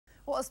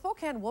Well, a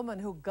Spokane woman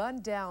who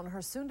gunned down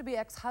her soon-to-be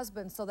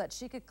ex-husband so that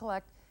she could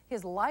collect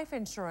his life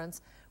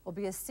insurance will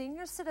be a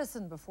senior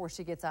citizen before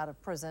she gets out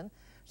of prison.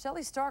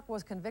 Shellye Stark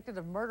was convicted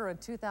of murder in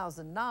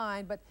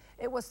 2009, but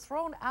it was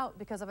thrown out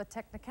because of a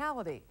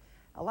technicality.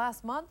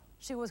 Last month,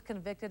 she was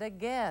convicted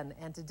again,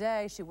 and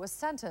today she was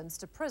sentenced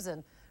to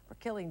prison for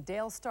killing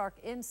Dale Stark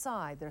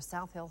inside their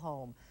South Hill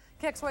home.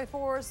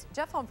 KXLY4's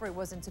Jeff Humphrey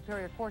was in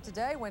Superior Court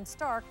today when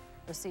Stark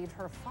received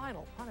her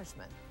final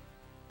punishment.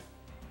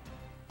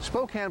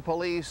 Spokane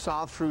police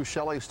saw through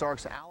Shellye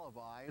Stark's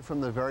alibi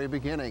from the very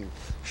beginning.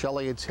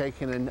 Shellye had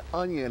taken an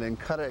onion and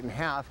cut it in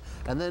half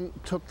and then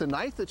took the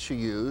knife that she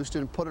used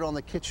and put it on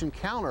the kitchen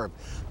counter.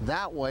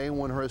 That way,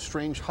 when her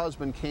estranged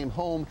husband came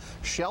home,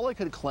 Shellye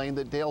could claim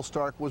that Dale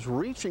Stark was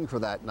reaching for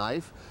that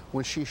knife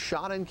when she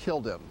shot and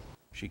killed him.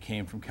 She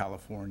came from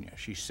California.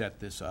 She set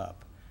this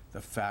up. The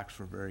facts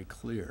were very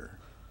clear.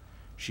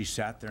 She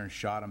sat there and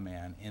shot a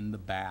man in the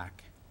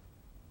back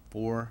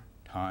 4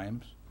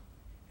 times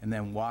and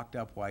then walked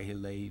up while he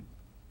lay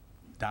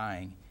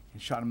dying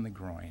and shot him in the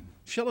groin.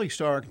 Shellye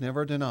Stark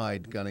never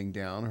denied gunning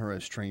down her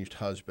estranged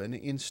husband.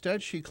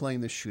 Instead, she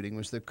claimed the shooting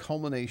was the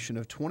culmination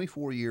of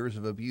 24 years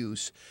of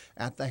abuse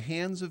at the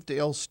hands of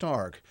Dale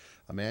Stark,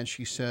 a man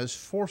she says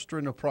forced her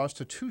into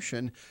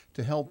prostitution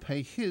to help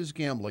pay his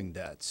gambling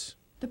debts.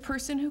 The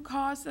person who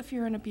caused the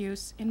fear and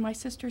abuse in my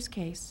sister's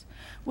case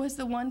was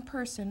the one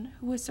person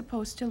who was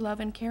supposed to love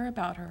and care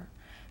about her,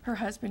 her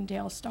husband,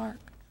 Dale Stark.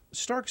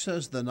 Stark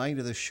says the night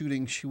of the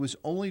shooting, she was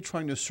only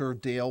trying to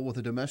serve Dale with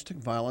a domestic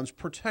violence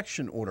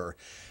protection order.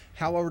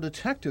 However,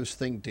 detectives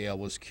think Dale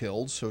was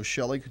killed so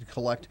Shellye could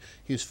collect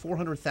his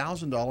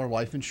 $400,000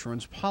 life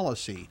insurance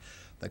policy.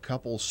 The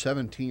couple's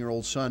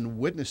 17-year-old son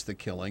witnessed the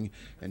killing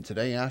and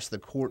today asked the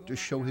court to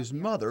show his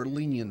mother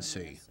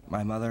leniency.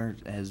 My mother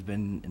has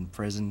been in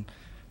prison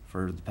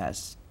for the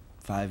past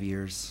 5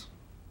 years.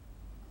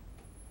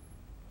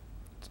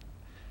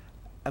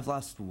 I've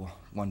lost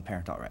one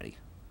parent already.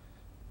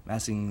 I'm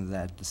asking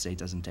that the state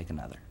doesn't take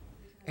another.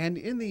 And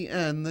in the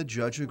end, the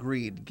judge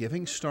agreed,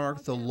 giving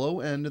Stark the low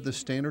end of the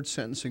standard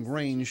sentencing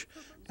range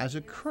as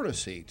a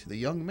courtesy to the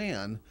young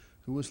man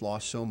who has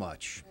lost so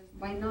much.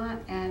 By not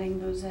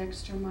adding those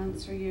extra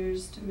months or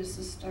years to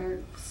Mrs.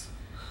 Stark's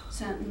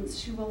sentence,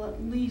 she will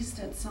at least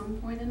at some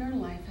point in her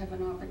life have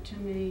an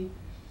opportunity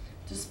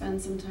to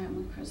spend some time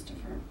with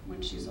Christopher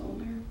when she's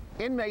older.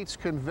 Inmates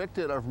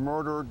convicted of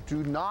murder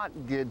do not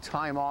get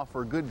time off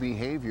for good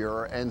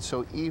behavior, and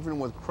so even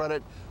with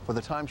credit for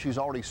the time she's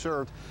already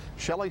served,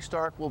 Shellye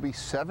Stark will be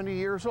 70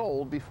 years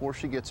old before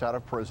she gets out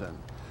of prison.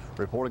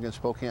 Reporting in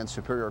Spokane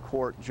Superior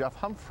Court, Jeff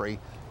Humphrey,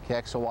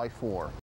 KXLY4.